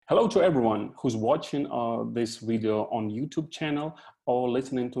Hello to everyone who's watching this video on YouTube channel or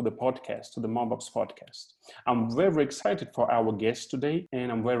listening to the podcast, to the MobOps podcast. I'm very excited for our guests today,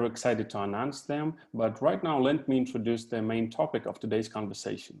 and I'm very excited to announce them. But right now, let me introduce the main topic of today's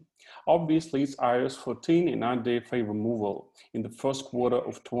conversation. Obviously, it's iOS 14 and IDFA removal in the first quarter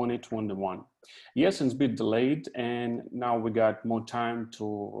of 2021. Yes, it's been delayed, and now we got more time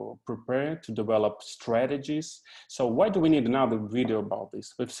to prepare, to develop strategies. So why do we need another video about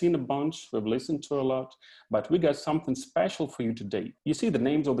this? We've seen a bunch, we've listened to a lot, but we got something special for you today. You see the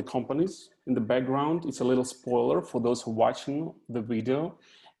names of the companies in the background. It's a little spoiler for those who are watching the video.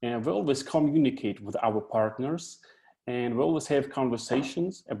 And we always communicate with our partners, and we always have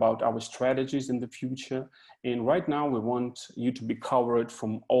conversations about our strategies in the future. And right now we want you to be covered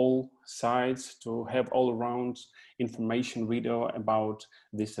from all sides, to have all around information video about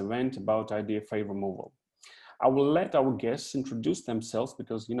this event, about IDFA removal. I will let our guests introduce themselves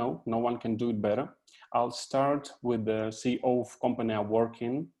because, you know, no one can do it better. I'll start with the CEO of company I work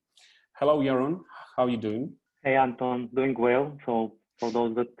in. Hello, Yaron. How are you doing? Hey, Anton. Doing well. So for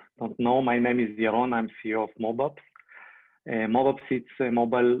those that don't know, my name is Yaron. I'm CEO of MobOps. MobOps is a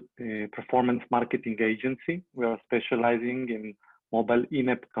mobile performance marketing agency. We are specializing in mobile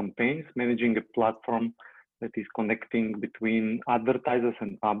in-app campaigns, managing a platform that is connecting between advertisers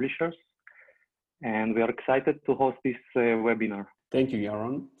and publishers. And we are excited to host this webinar. Thank you,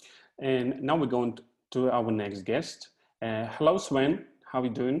 Yaron. And now we're going to our next guest. Hello, Sven. How are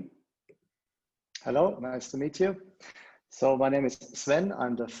you doing? Hello, nice to meet you. So my name is Sven.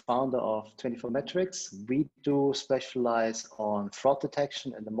 I'm the founder of 24Metrics. We do specialize on fraud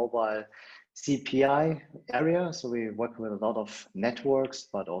detection in the mobile CPI area. So we work with a lot of networks,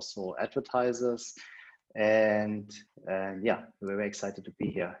 but also advertisers. And yeah, we're very excited to be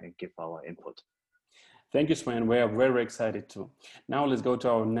here and give our input. Thank you, Sven. We are very excited too. Now let's go to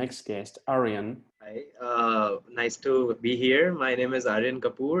our next guest, Aryan. Hi, nice to be here. My name is Aryan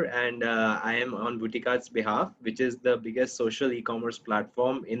Kapoor, and I am on Bouticard's behalf, which is the biggest social e-commerce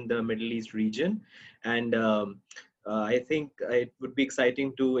platform in the Middle East region. And I think it would be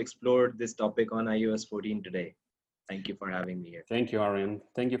exciting to explore this topic on iOS 14 today. Thank you for having me here. Thank you, Aryan.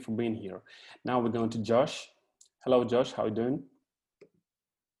 Thank you for being here. Now we're going to Josh. Hello, Josh. How are you doing?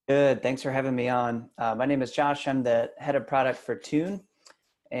 Good. Thanks for having me on. My name is Josh. I'm the head of product for Tune,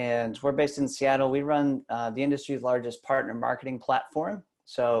 and we're based in Seattle. We run the industry's largest partner marketing platform,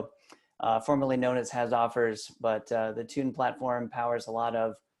 so formerly known as Has Offers, but the Tune platform powers a lot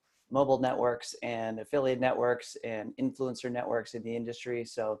of mobile networks and affiliate networks and influencer networks in the industry.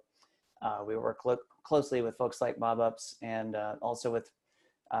 So we work closely with folks like MobOps and also with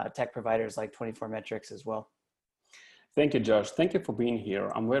tech providers like 24Metrics as well. Thank you, Josh. Thank you for being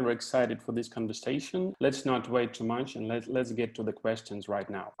here. I'm very excited for this conversation. Let's not wait too much and let's get to the questions right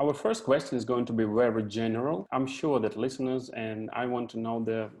now. Our first question is going to be very general. I'm sure that listeners and I want to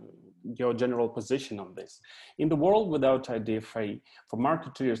know your general position on this. In the world without IDFA, for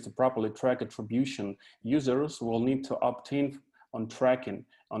marketers to properly track attribution, users will need to opt in on tracking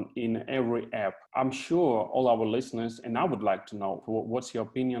in every app. I'm sure all our listeners, and I would like to know, what's your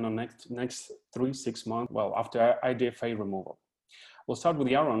opinion on next 3-6 months, well, after IDFA removal? We'll start with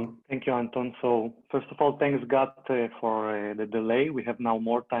Yaron. Thank you, Anton. So first of all, thanks God for the delay. We have now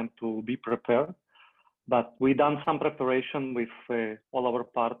more time to be prepared, but we've done some preparation with all our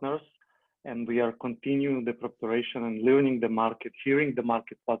partners, and we are continuing the preparation and learning the market, hearing the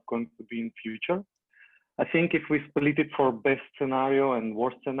market, what's going to be in future. I think if we split it for best scenario and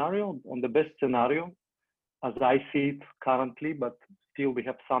worst scenario, on the best scenario, as I see it currently, but still we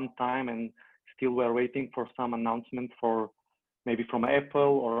have some time and still we're waiting for some announcement for maybe from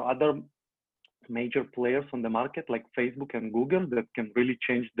Apple or other major players on the market like Facebook and Google that can really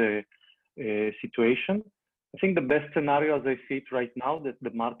change the situation. I think the best scenario as I see it right now, that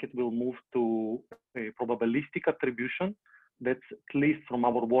the market will move to a probabilistic attribution. That's at least from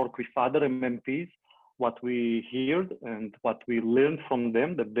our work with other MMPs, what we heard and what we learned from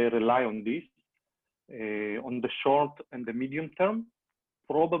them, that they rely on this. On the short and the medium term,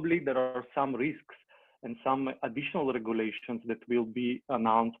 probably there are some risks and some additional regulations that will be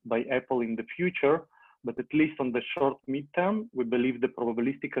announced by Apple in the future, but at least on the short midterm, we believe the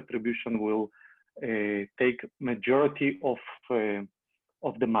probabilistic attribution will take majority of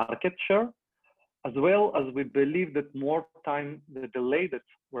the market share. As well as we believe that more time, the delay that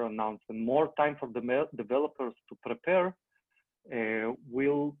were announced and more time for the developers to prepare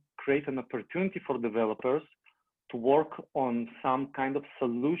will create an opportunity for developers to work on some kind of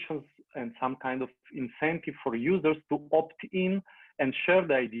solutions and some kind of incentive for users to opt in and share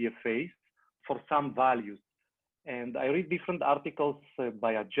the IDFAs for some values. And I read different articles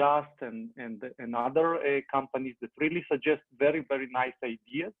by Adjust and other companies that really suggest very, very nice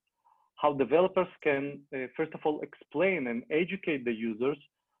ideas how developers can, first of all, explain and educate the users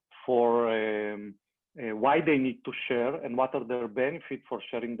for why they need to share and what are their benefits for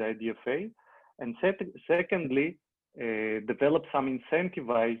sharing the IDFA. And secondly, develop some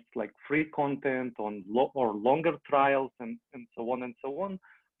incentivized like free content on or longer trials and so on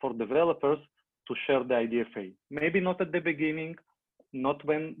for developers to share the IDFA. Maybe not at the beginning, not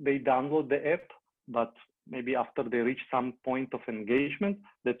when they download the app, but maybe after they reach some point of engagement,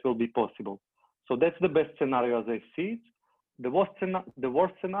 that will be possible. So that's the best scenario as I see it. The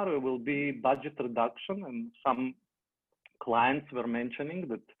worst scenario will be budget reduction, and some clients were mentioning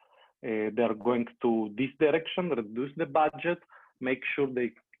that they're going to this direction, reduce the budget, make sure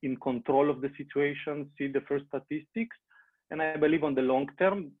they in control of the situation, see the first statistics. And I believe on the long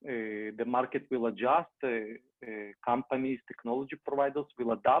term, the market will adjust, companies, technology providers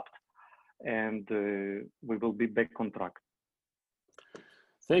will adapt, and we will be back on track.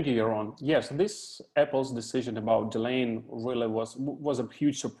 Thank you, Yaron. Yes, this Apple's decision about delaying really was a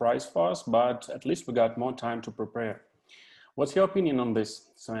huge surprise for us, but at least we got more time to prepare. What's your opinion on this,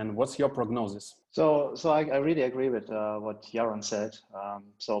 Sven? What's your prognosis? So I really agree with what Yaron said.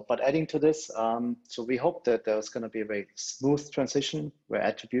 But adding to this, so we hope that there's going to be a very smooth transition where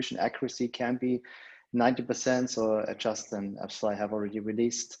attribution accuracy can be 90%. So Adjust and AppsFlyer have already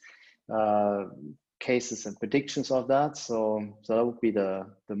released cases and predictions of that. So that would be the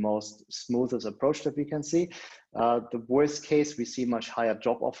most smoothest approach that we can see. The worst case, we see much higher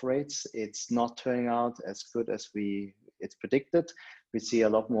drop-off rates. It's not turning out as good as it's predicted. We see a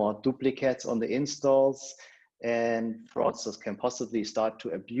lot more duplicates on the installs, and fraudsters can possibly start to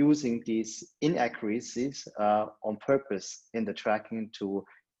abusing these inaccuracies on purpose in the tracking to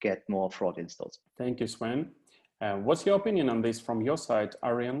get more fraud installs. Thank you, Sven. What's your opinion on this from your side,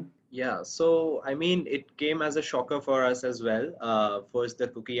 Arian? Yeah, so I mean, it came as a shocker for us as well. First the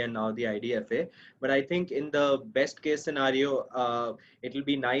cookie and now the IDFA. But I think in the best case scenario, it'll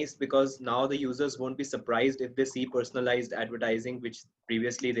be nice because now the users won't be surprised if they see personalized advertising, which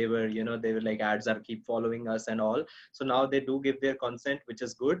previously they were like ads are keep following us and all. So now they do give their consent, which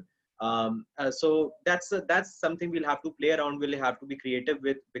is good. So that's something we'll have to play around. We'll have to be creative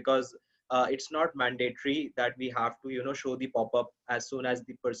with, because it's not mandatory that we have to show the pop-up as soon as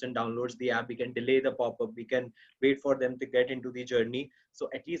the person downloads the app. We can delay the pop-up, we can wait for them to get into the journey. So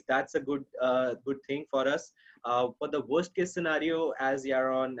at least that's a good thing for us. For the worst case scenario, as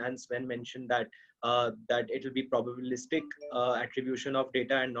Yaron and Sven mentioned, that it will be probabilistic attribution of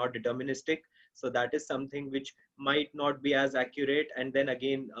data and not deterministic. So that is something which might not be as accurate. And then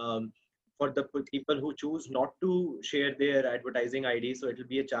again, for the people who choose not to share their advertising ID, so it will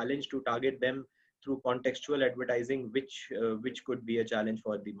be a challenge to target them through contextual advertising, which could be a challenge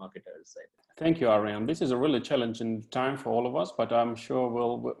for the marketers. Thank you, Arian. This is a really challenging time for all of us, but I'm sure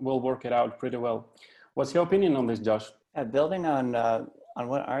we'll work it out pretty well. What's your opinion on this, Josh? Building on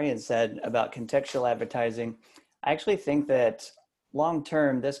what Arian said about contextual advertising, I actually think that long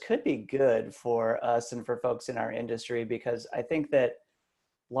term this could be good for us and for folks in our industry, because I think that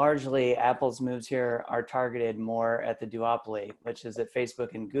largely Apple's moves here are targeted more at the duopoly, which is at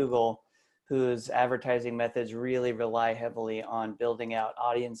Facebook and Google, whose advertising methods really rely heavily on building out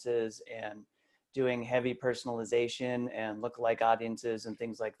audiences and doing heavy personalization and lookalike audiences and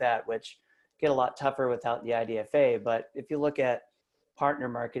things like that, which get a lot tougher without the IDFA. But if you look at partner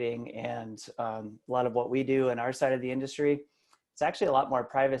marketing and a lot of what we do in our side of the industry, it's actually a lot more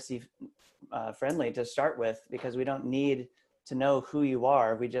privacy friendly to start with, because we don't need to know who you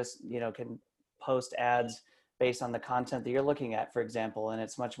are. We just can post ads based on the content that you're looking at, for example, and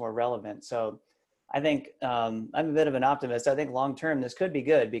it's much more relevant. So I think I'm a bit of an optimist. I think long term this could be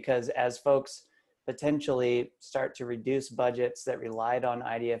good, because as folks potentially start to reduce budgets that relied on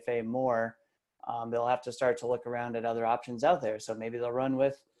IDFA more, they'll have to start to look around at other options out there. So maybe they'll run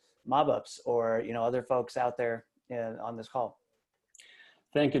with MobUps or other folks out there on this call.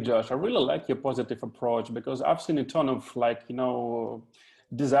 Thank you, Josh. I really like your positive approach, because I've seen a ton of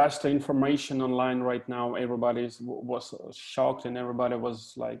disaster information online right now. Everybody was shocked and everybody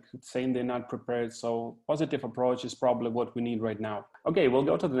was like saying they're not prepared. So positive approach is probably what we need right now. Okay, we'll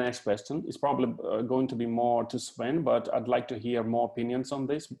go to the next question. It's probably going to be more to Sven, but I'd like to hear more opinions on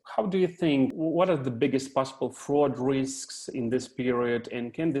this. How do you think, what are the biggest possible fraud risks in this period?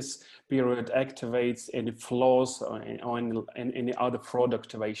 And can this period activate any flaws or any other fraud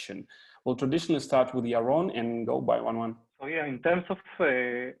activation? We'll traditionally start with Yaron and go by one. So yeah, in terms of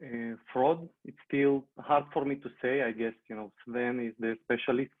fraud, it's still hard for me to say. I guess Sven is the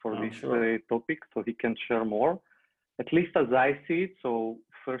specialist for this topic, so he can share more. at least as I see it. So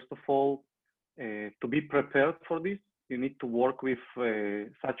first of all, to be prepared for this, you need to work with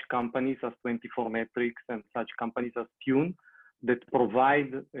such companies as 24 Metrics and such companies as Tune that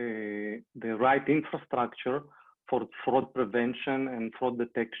provide the right infrastructure for fraud prevention and fraud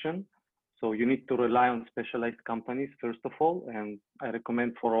detection. So you need to rely on specialized companies, first of all, and I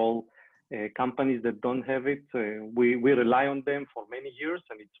recommend for all companies that don't have it, we rely on them for many years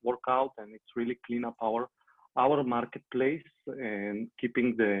and it's worked out and it's really clean up our marketplace and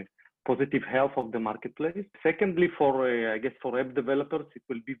keeping the positive health of the marketplace. Secondly, I guess for app developers, it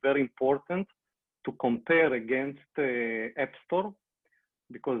will be very important to compare against App Store,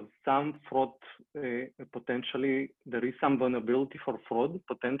 because some fraud, potentially, there is some vulnerability for fraud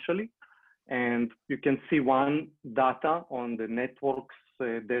potentially. And you can see one data on the network's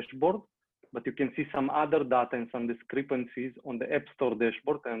dashboard, but you can see some other data and some discrepancies on the App Store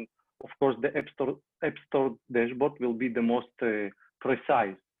dashboard. And of course, the App Store dashboard will be the most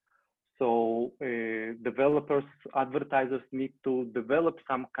precise. So developers, advertisers need to develop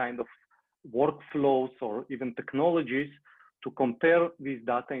some kind of workflows or even technologies to compare this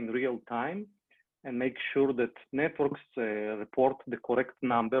data in real time and make sure that networks report the correct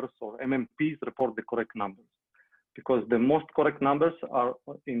numbers or MMPs report the correct numbers, because the most correct numbers are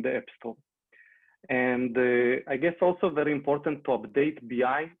in the App Store. And I guess also very important to update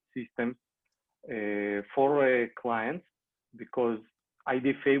BI systems for clients, because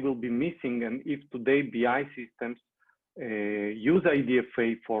IDFA will be missing. And if today BI systems use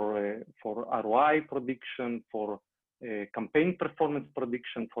IDFA for ROI prediction, for campaign performance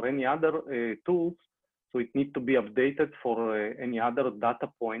prediction, for any other tools, so it needs to be updated for any other data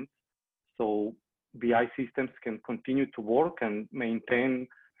points, so BI systems can continue to work and maintain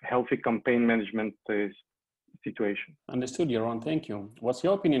a healthy campaign management situation. Understood, Yaron. Thank you. What's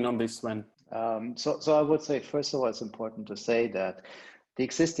your opinion on this, Sven? So I would say, first of all, it's important to say that the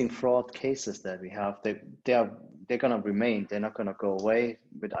existing fraud cases that we have, they're going to remain. They're not going to go away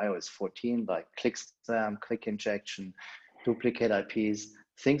with iOS 14, like click spam, click injection, duplicate IPs,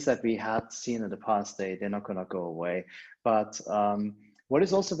 things that we had seen in the past. They're not going to go away. But what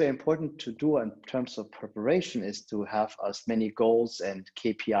is also very important to do in terms of preparation is to have as many goals and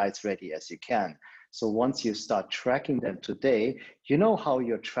KPIs ready as you can. So once you start tracking them today, you know how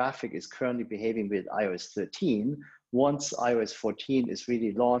your traffic is currently behaving with iOS 13. Once iOS 14 is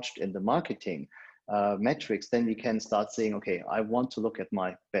really launched in the marketing metrics, then we can start saying, okay, I want to look at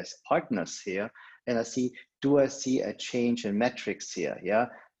my best partners here, and do I see a change in metrics here? Yeah,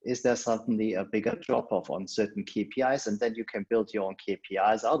 is there suddenly a bigger drop-off on certain KPIs? And then you can build your own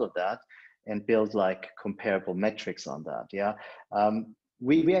KPIs out of that and build like comparable metrics on that. Yeah.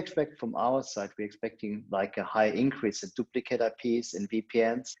 We expect from our side, we're expecting like a high increase in duplicate IPs and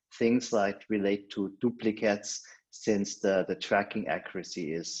VPNs, things like relate to duplicates, since the tracking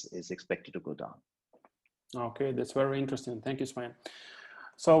accuracy is expected to go down. Okay, that's very interesting. Thank you, Sven.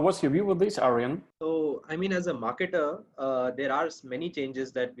 So what's your view with this, Aryan? So, I mean, as a marketer, there are many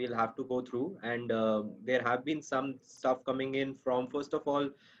changes that we'll have to go through. And there have been some stuff coming in from, first of all,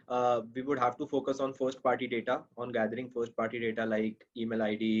 we would have to focus on first-party data, on gathering first-party data like email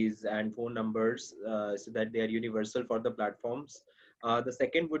IDs and phone numbers so that they are universal for the platforms. The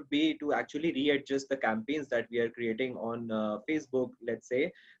second would be to actually readjust the campaigns that we are creating on Facebook, let's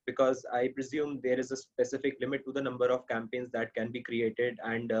say, because I presume there is a specific limit to the number of campaigns that can be created.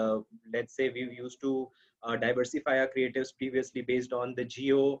 And let's say we used to diversify our creatives previously based on the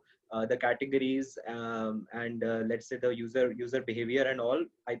geo, the categories, and let's say the user behavior and all.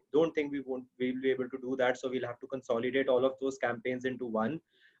 I don't think we'll be able to do that. So we'll have to consolidate all of those campaigns into one.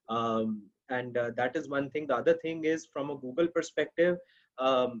 And that is one thing. The other thing is, from a Google perspective,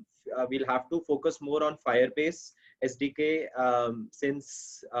 we'll have to focus more on Firebase SDK,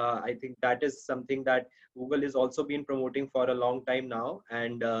 since I think that is something that Google has also been promoting for a long time now.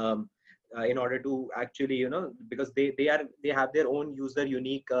 And in order to actually, because they have their own user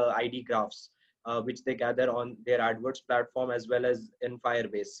unique ID graphs, which they gather on their AdWords platform as well as in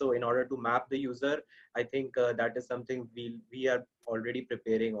Firebase. So in order to map the user, I think that is something we are already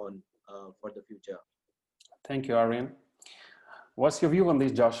preparing on for the future. Thank you, Aryan. What's your view on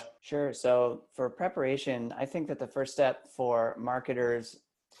this, Josh? Sure. So for preparation, I think that the first step for marketers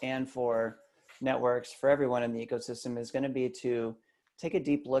and for networks, for everyone in the ecosystem, is going to be to take a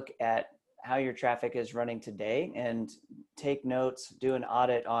deep look at how your traffic is running today and take notes, do an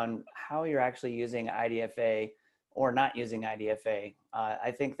audit on how you're actually using IDFA or not using IDFA.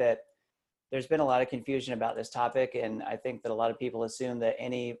 I think that there's been a lot of confusion about this topic, and I think that a lot of people assume that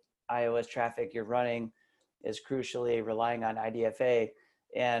any iOS traffic you're running is crucially relying on IDFA.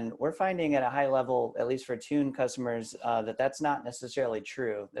 And we're finding at a high level, at least for Tune customers, that that's not necessarily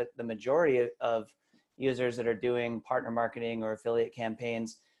true. That the majority of users that are doing partner marketing or affiliate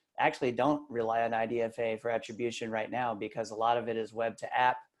campaigns actually don't rely on IDFA for attribution right now, because a lot of it is web to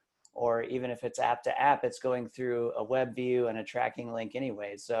app, or even if it's app to app, it's going through a web view and a tracking link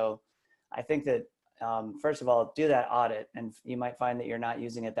anyway. So I think that first of all, do that audit, and you might find that you're not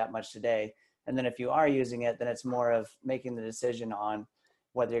using it that much today. And then if you are using it, then it's more of making the decision on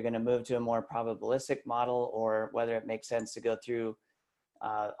whether you're going to move to a more probabilistic model, or whether it makes sense to go through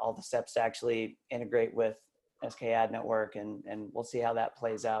all the steps to actually integrate with SK Ad Network, and we'll see how that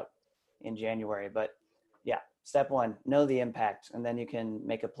plays out in January. But yeah, step one, know the impact, and then you can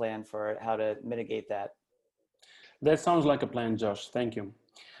make a plan for how to mitigate that. That sounds like a plan, Josh. Thank you.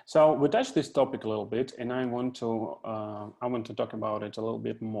 So we touched this topic a little bit, and I want to talk about it a little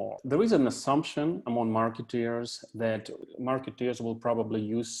bit more. There is an assumption among marketeers that marketeers will probably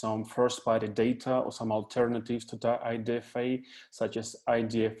use some first-party data or some alternatives to the IDFA, such as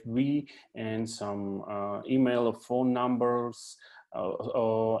IDFV and some email or phone numbers,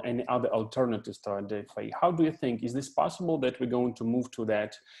 or any other alternatives to IDFA. How do you think, is this possible that we're going to move to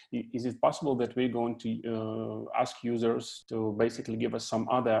that? Is it possible that we're going to ask users to basically give us some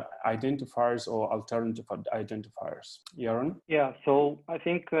other identifiers or alternative identifiers? Yaron? Yeah, so I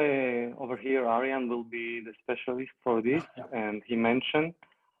think over here, Arian will be the specialist for this, and he mentioned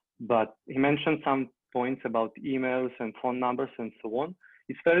some points about emails and phone numbers and so on.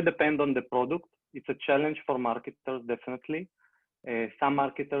 It's very dependent on the product. It's a challenge for marketers, definitely. Some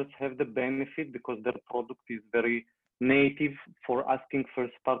marketers have the benefit because their product is very native for asking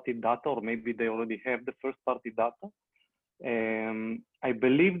first-party data, or maybe they already have the first-party data. I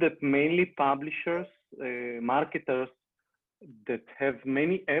believe that mainly publishers, marketers that have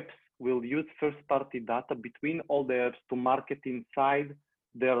many apps will use first-party data between all the apps to market inside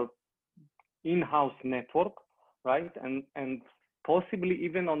their in-house network, right? And possibly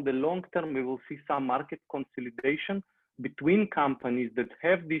even on the long term, we will see some market consolidation between companies that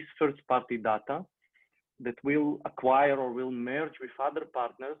have this first-party data that will acquire or will merge with other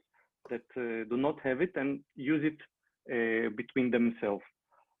partners that do not have it and use it between themselves.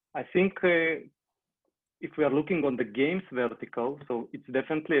 I think if we are looking on the games vertical, so it's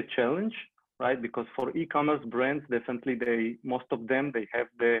definitely a challenge, right? Because for e-commerce brands, definitely most of them, they have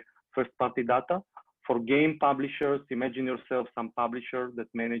the first-party data. For game publishers, imagine yourself some publisher that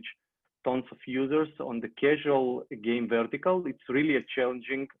manage tons of users on the casual game vertical. It's really a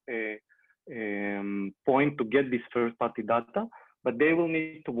challenging point to get this first-party data, but they will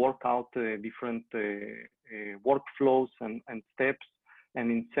need to work out different workflows and steps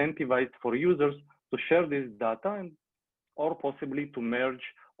and incentivize for users to share this data, or possibly to merge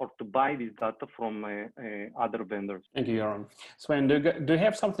or to buy this data from other vendors. Thank you, Yaron. Sven, do you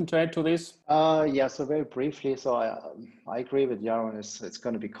have something to add to this? Yeah, so very briefly, so I agree with Yaron. It's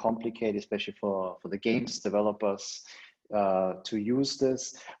going to be complicated, especially for the games developers to use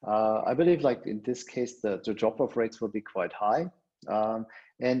this. I believe, like in this case, the drop-off rates will be quite high.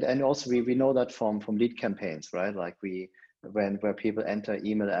 And also we know that from lead campaigns, right? Like where people enter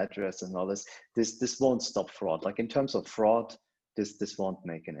email address and all this won't stop fraud. Like in terms of fraud, this won't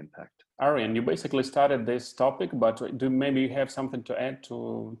make an impact. Arian, you basically started this topic, but do maybe you have something to add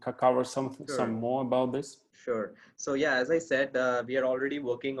to cover some more about this? Sure. So yeah, as I said, we are already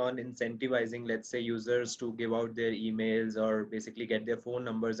working on incentivizing, let's say, users to give out their emails or basically get their phone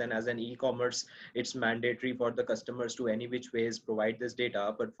numbers. And as an e-commerce, it's mandatory for the customers to any which ways provide this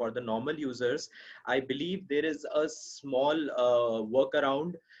data. But for the normal users, I believe there is a small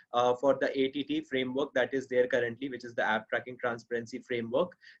workaround for the ATT framework that is there currently, which is the App Tracking Transparency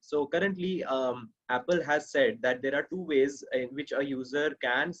Framework. So currently, Apple has said that there are two ways in which a user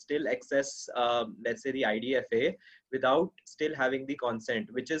can still access, let's say, the IDFA without still having the consent,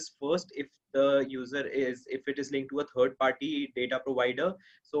 which is first, if it is linked to a third-party data provider,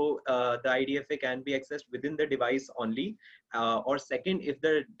 so the IDFA can be accessed within the device only, or second, if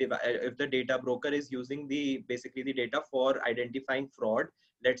the data broker is using basically the data for identifying fraud,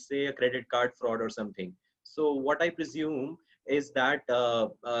 let's say a credit card fraud or something. So what I presume is that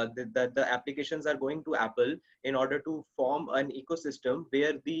the applications are going to Apple in order to form an ecosystem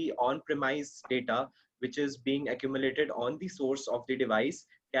where the on-premise data, which is being accumulated on the source of the device,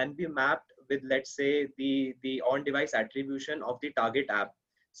 can be mapped with, let's say, the on-device attribution of the target app.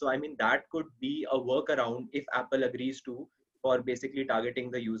 So I mean, that could be a workaround if Apple agrees to, for basically targeting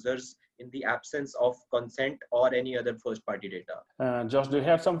the users in the absence of consent or any other first-party data. Josh, do you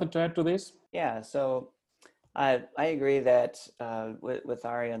have something to add to this? Yeah, so I agree that with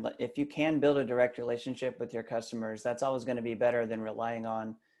Arian, if you can build a direct relationship with your customers, that's always going to be better than relying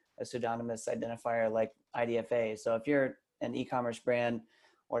on a pseudonymous identifier like IDFA. So if you're an e-commerce brand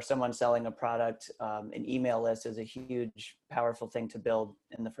or someone selling a product, an email list is a huge, powerful thing to build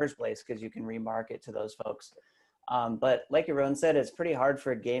in the first place because you can remarket to those folks. But like Yaron said, it's pretty hard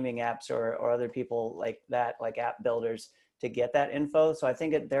for gaming apps or other people like that, like app builders, to get that info. So I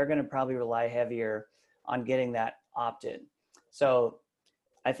think they're going to probably rely heavier on getting that opt-in. So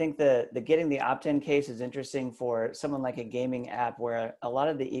I think the getting the opt-in case is interesting for someone like a gaming app where a lot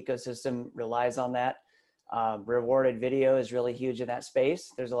of the ecosystem relies on that. Rewarded video is really huge in that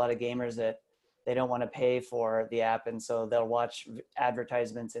space. There's a lot of gamers that they don't want to pay for the app, and so they'll watch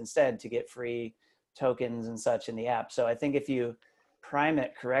advertisements instead to get free tokens and such in the app. So I think if you prime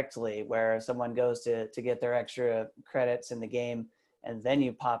it correctly, where someone goes to get their extra credits in the game, and then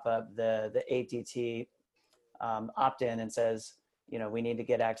you pop up the ATT opt-in and says, you know, we need to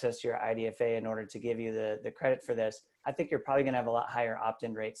get access to your IDFA in order to give you the credit for this. I think you're probably going to have a lot higher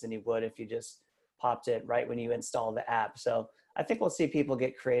opt-in rates than you would if you just popped it right when you install the app. So I think we'll see people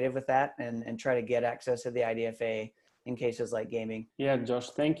get creative with that and try to get access to the IDFA in cases like gaming. Yeah, Josh,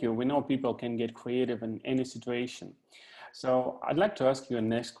 thank you. We know people can get creative in any situation. So I'd like to ask you a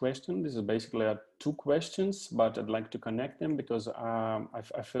next question. This is basically two questions, but I'd like to connect them because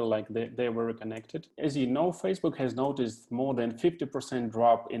I feel like they're very connected. As you know, Facebook has noticed more than 50%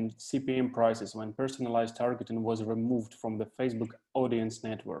 drop in CPM prices when personalized targeting was removed from the Facebook audience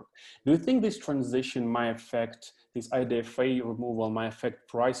network. Do you think this transition might affect, this IDFA removal might affect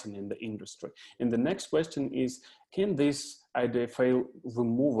pricing in the industry? And the next question is, can this IDFA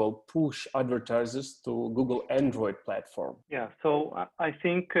removal push advertisers to Google Android platform? Yeah, so I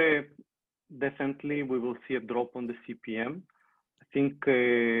think definitely we will see a drop on the CPM. I think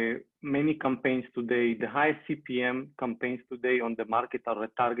many campaigns today, the highest CPM campaigns today on the market are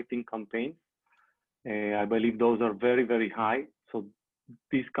retargeting campaigns. I believe those are very, very high. So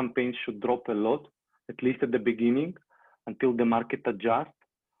these campaigns should drop a lot, at least at the beginning, until the market adjusts.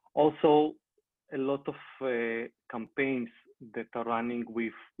 Also, a lot of campaigns that are running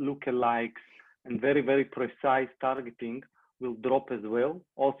with lookalikes and very, very precise targeting will drop as well.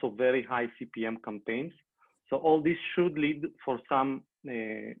 Also very high CPM campaigns. So all this should lead for some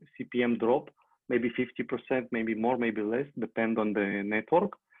CPM drop, maybe 50%, maybe more, maybe less, depend on the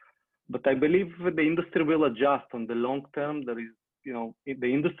network. But I believe the industry will adjust on the long term. There is, you know,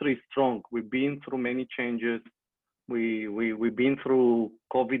 the industry is strong. We've been through many changes. We've been through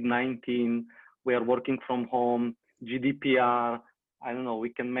COVID-19. We are working from home, GDPR. I don't know, we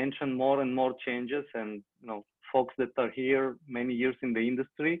can mention more and more changes, and you know, folks that are here many years in the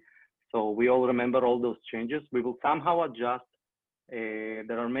industry. So we all remember all those changes. We will somehow adjust.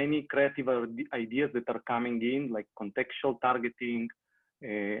 There are many creative ideas that are coming in, like contextual targeting,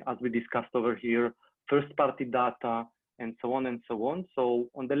 as we discussed over here, first-party data, and so on and so on. So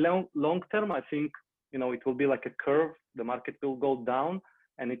on the long term, I think, you know, it will be like a curve. The market will go down,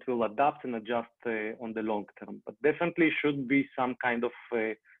 and it will adapt and adjust on the long term. But definitely should be some kind of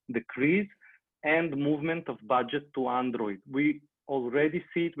decrease and movement of budget to Android. We already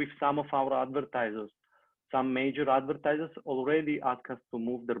see it with some of our advertisers. Some major advertisers already ask us to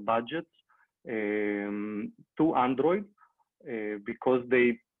move their budgets to Android because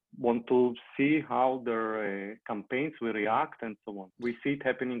they want to see how their campaigns will react and so on. We see it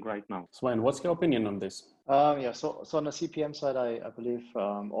happening right now. Sven, what's your opinion on this? Yeah, so on the CPM side, I believe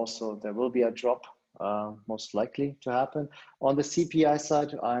also there will be a drop, most likely to happen. On the CPI side,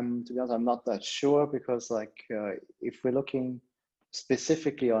 to be honest, I'm not that sure because like if we're looking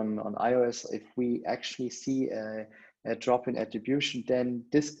specifically on iOS, if we actually see a drop in attribution, then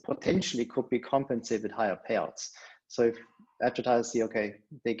this potentially could be compensated with higher payouts. So if advertisers see, okay,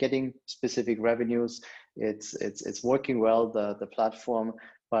 they're getting specific revenues, it's working well, the platform,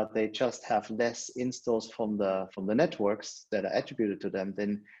 but they just have less installs from the networks that are attributed to them,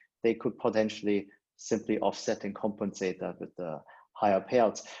 then they could potentially simply offset and compensate that with the higher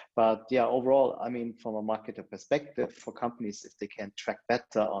payouts. But yeah, overall, I mean, from a marketer perspective, for companies, if they can track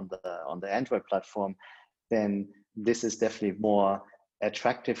better on the Android platform, then this is definitely more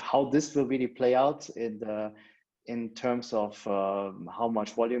attractive. How this will really play out in terms of how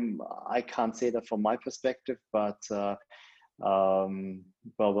much volume, I can't say that from my perspective, but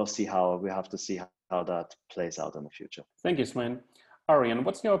we'll see we have to see how that plays out in the future. Thank you, Sven. Arian,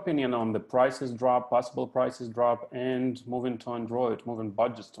 what's your opinion on the prices drop, possible prices drop, and moving to Android, moving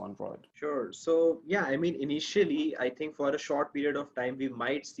budgets to Android? Sure. So, yeah, I mean, initially, I think for a short period of time, we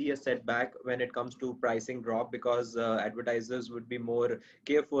might see a setback when it comes to pricing drop because advertisers would be more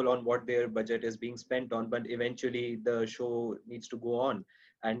careful on what their budget is being spent on. But eventually, the show needs to go on.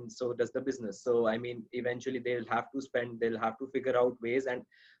 And so does the business. So, I mean, eventually they'll have to spend, they'll have to figure out ways. And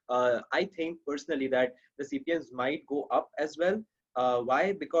I think personally that the CPMs might go up as well.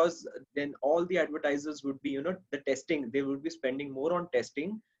 Why? Because then all the advertisers would be, the testing, they would be spending more on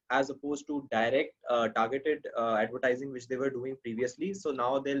testing as opposed to direct targeted advertising which they were doing previously. So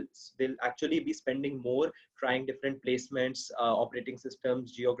now they'll actually be spending more trying different placements, operating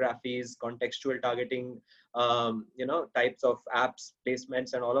systems, geographies, contextual targeting, types of apps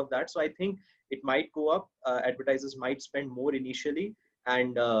placements and all of that. So I think it might go up. Advertisers might spend more initially.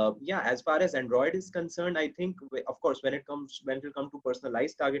 And yeah, as far as Android is concerned, I think of course when it will come to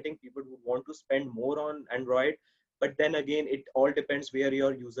personalized targeting, people would want to spend more on Android. But then again, it all depends where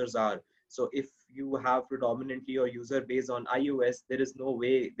your users are. So if you have predominantly your user base on iOS, there's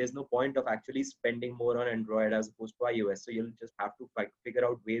no point of actually spending more on Android as opposed to iOS. So you'll just have to figure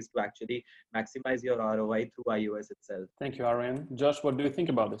out ways to actually maximize your ROI through iOS itself. Thank you, Arian. Josh, what do you think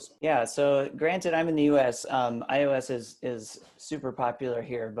about this? Yeah, so granted, I'm in the US. iOS is super popular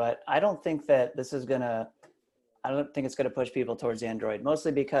here, but I don't think that I don't think it's gonna push people towards Android,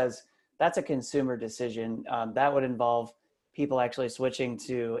 mostly because that's a consumer decision. That would involve people actually switching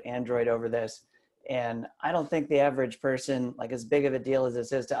to Android over this. And I don't think the average person, like as big of a deal as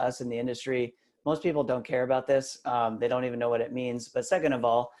this is to us in the industry, most people don't care about this. They don't even know what it means. But second of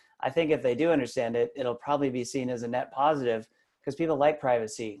all, I think if they do understand it, it'll probably be seen as a net positive because people like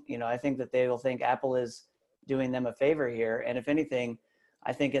privacy. I think that they will think Apple is doing them a favor here. And if anything,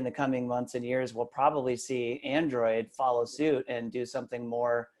 I think in the coming months and years, we'll probably see Android follow suit and do something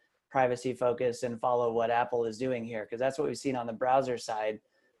more privacy focused and follow what Apple is doing here. Because that's what we've seen on the browser side.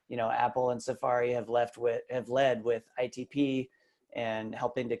 Apple and Safari have led with ITP and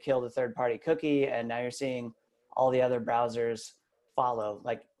helping to kill the third-party cookie. And now you're seeing all the other browsers follow.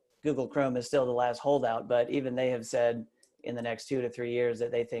 Like Google Chrome is still the last holdout, but even they have said in the next 2 to 3 years that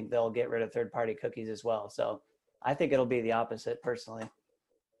they think they'll get rid of third-party cookies as well. So I think it'll be the opposite personally.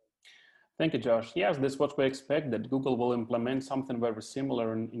 Thank you, Josh. Yes, this is what we expect, that Google will implement something very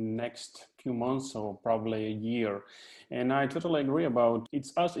similar in next few months or probably a year. And I totally agree about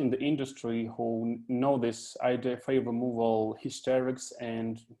it's us in the industry who know this IDFA removal hysterics,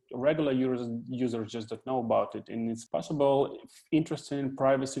 and regular users just don't know about it. And it's possible interesting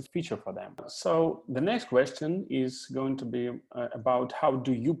privacy feature for them. So the next question is going to be about how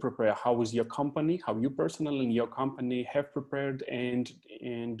do you prepare? How is your company, how you personally in your company have prepared, and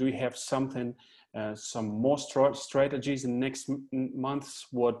do you have some more strategies in next months,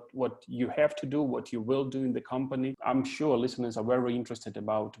 what you have to do, what you will do in the company? I'm sure listeners are very interested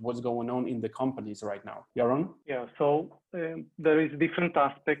about what's going on in the companies right now. Yaron? Yeah, so there is different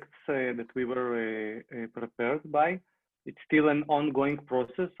aspects that we were prepared by. It's still an ongoing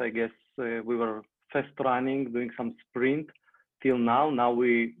process. I guess we were fast running, doing some sprint till now. Now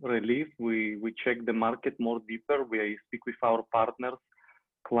we release, we check the market more deeper. We speak with our partners,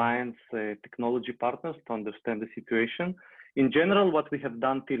 clients, technology partners to understand the situation. In general, what we have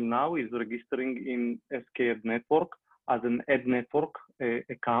done till now is registering in SKAdNetwork as an ad network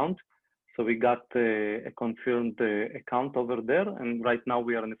account. So we got a confirmed account over there. And right now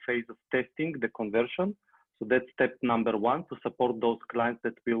we are in the phase of testing the conversion. So that's step number one, to support those clients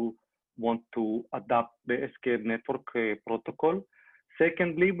that will want to adopt the SKAdNetwork protocol.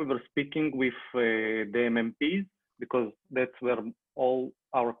 Secondly, we were speaking with the MMPs, because that's where all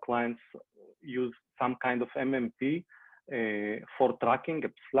our clients use some kind of MMP for tracking,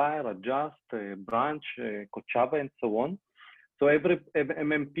 AppsFlyer, Adjust, Branch, Kochava, and so on. So every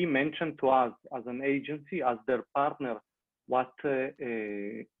MMP mentioned to us as an agency, as their partner, what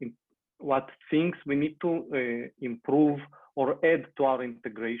things we need to improve or add to our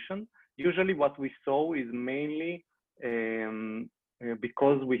integration. Usually what we saw is mainly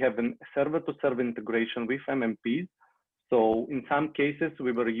because we have a server-to-server integration with MMPs. So in some cases,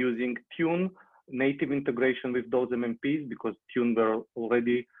 we were using Tune native integration with those MMPs because Tune were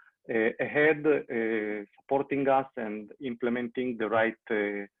already ahead, supporting us and implementing the right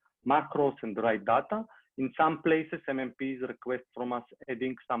macros and the right data. In some places, MMPs request from us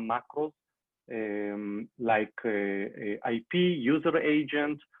adding some macros like IP, user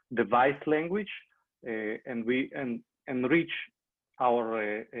agent, device language, and we enrich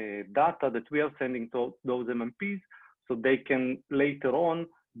our data that we are sending to those MMPs, so they can later on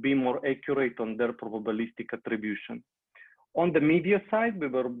be more accurate on their probabilistic attribution. On the media side, we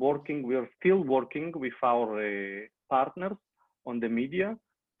are still working with our partners on the media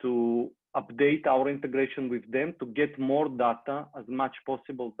to update our integration with them to get more data, as much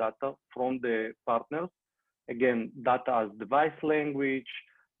possible data from the partners. Again, data as device language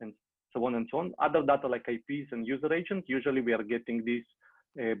and so on and so on. Other data like IPs and user agents, usually we are getting this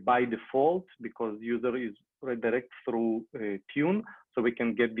by default because user is redirect through Tune. So we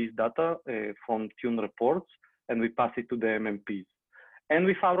can get this data from Tune reports and we pass it to the MMPs. And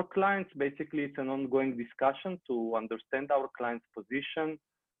with our clients, basically it's an ongoing discussion to understand our clients' position,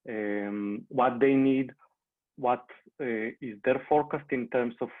 what they need, what is their forecast in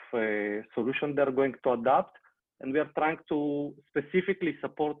terms of solution they're going to adopt. And we are trying to specifically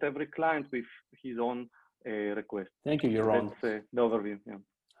support every client with his own request. Thank you, Yaron. That's the overview. Yeah.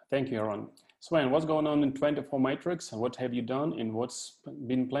 Thank you, Yaron. Sven, what's going on in 24 Metrics? What have you done and what's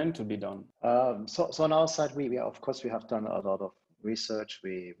been planned to be done? So on our side, we of course, we have done a lot of research.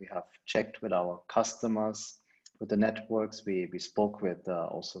 We have checked with our customers, with the networks. We spoke with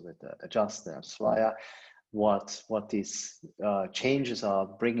also with Adjust and Swire, what these changes are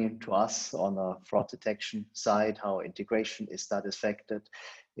bringing to us on the fraud detection side, how integration is that affected,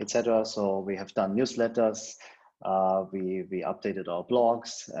 etc. So we have done newsletters. We updated our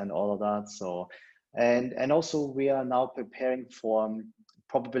blogs and all of that. So, and also we are now preparing for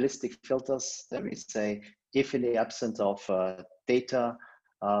probabilistic filters that we say, if in the absence of data,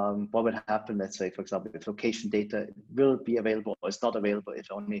 what would happen, let's say, for example, if location data will be available or is not available,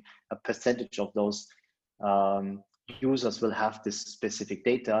 if only a percentage of those users will have this specific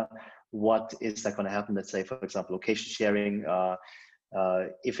data, what is that going to happen? Let's say, for example, location sharing,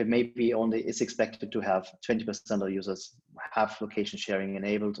 if it may be only, it's expected to have 20% of users have location sharing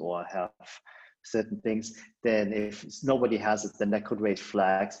enabled or have certain things, then if nobody has it, then that could raise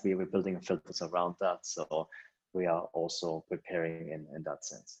flags. We were building filters around that. So we are also preparing in that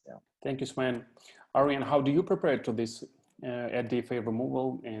sense. Yeah. Thank you, Sven. Arian, how do you prepare to this DFA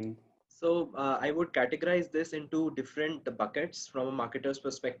removal? And so I would categorize this into different buckets from a marketer's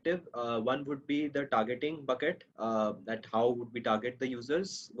perspective. One would be the targeting bucket, that how would we target the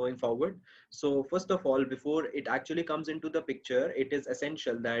users going forward. So first of all, before it actually comes into the picture, it is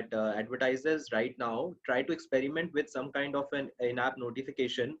essential that advertisers right now try to experiment with some kind of an in-app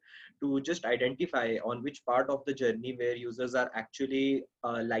notification to just identify on which part of the journey where users are actually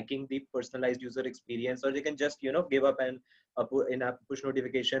liking the personalized user experience, or they can just, give up an in-app push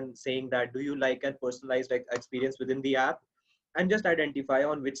notification saying that, do you like a personalized experience within the app, and just identify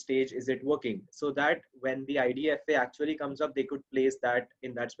on which stage is it working, so that when the IDFA actually comes up, they could place that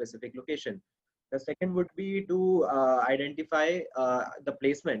in that specific location. The second would be to identify the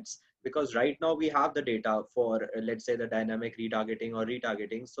placements, because right now we have the data for let's say the dynamic retargeting or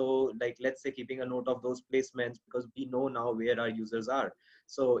retargeting. So like, let's say keeping a note of those placements, because we know now where our users are.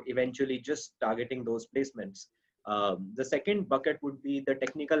 So eventually just targeting those placements. The second bucket would be the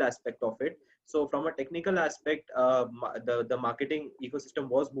technical aspect of it. So from a technical aspect, the marketing ecosystem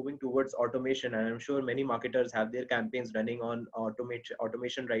was moving towards automation, and I'm sure many marketers have their campaigns running on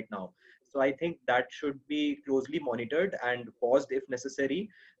automation right now. So I think that should be closely monitored and paused if necessary,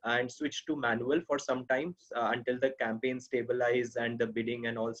 and switched to manual for some time until the campaign stabilize and the bidding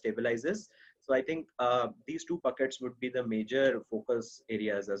and all stabilizes. So I think these two buckets would be the major focus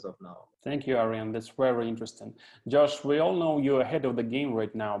areas as of now. Thank you, Arian. That's very interesting. Josh, we all know you're ahead of the game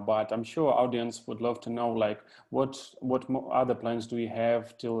right now, but I'm sure audience would love to know, like, what other plans do you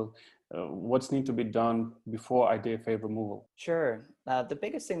have till what's need to be done before IDFA removal? Sure. The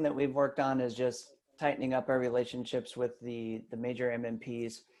biggest thing that we've worked on is just tightening up our relationships with the major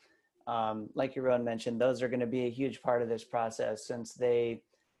MMPs. Like Yaron mentioned, those are going to be a huge part of this process, since they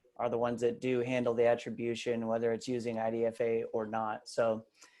are the ones that do handle the attribution, whether it's using IDFA or not. So,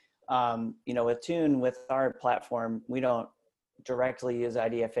 with Tune, with our platform, we don't directly use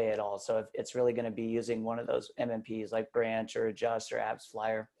IDFA at all. So it's really going to be using one of those MMPs like Branch or Adjust or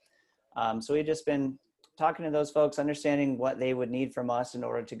AppsFlyer. So we've just been talking to those folks, understanding what they would need from us in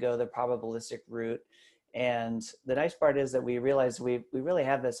order to go the probabilistic route. And the nice part is that we realize we really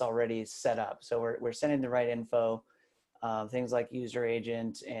have this already set up. So we're sending the right info, things like user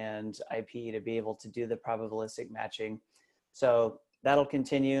agent and IP, to be able to do the probabilistic matching. So that'll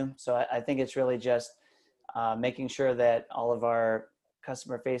continue. So I think it's really just making sure that all of our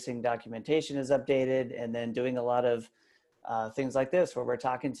customer facing documentation is updated, and then doing a lot of things like this, where we're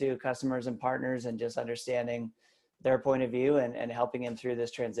talking to customers and partners and just understanding their point of view and helping them through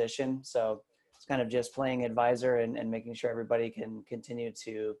this transition. So it's kind of just playing advisor and making sure everybody can continue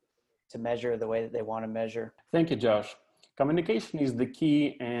to measure the way that they want to measure. Thank you, Josh. Communication is the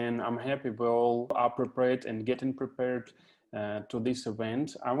key, and I'm happy we all are prepared and getting prepared to this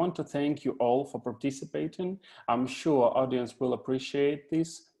event. I want to thank you all for participating. I'm sure our audience will appreciate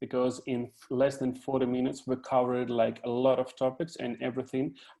this because in less than 40 minutes, we covered like a lot of topics and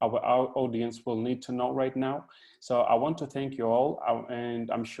everything our audience will need to know right now. So I want to thank you all, and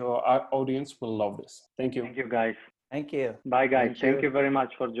I'm sure our audience will love this. Thank you. Thank you, guys. Thank you. Bye, guys. Thank Thank you. you very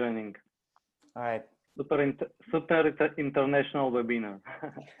much for joining. All right. Super international webinar.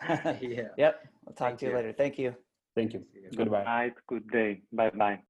 Yeah. Yep. We'll talk Thank to you you. later. Thank you. Thank you. See you. Goodbye. Good night, good day. Bye-bye.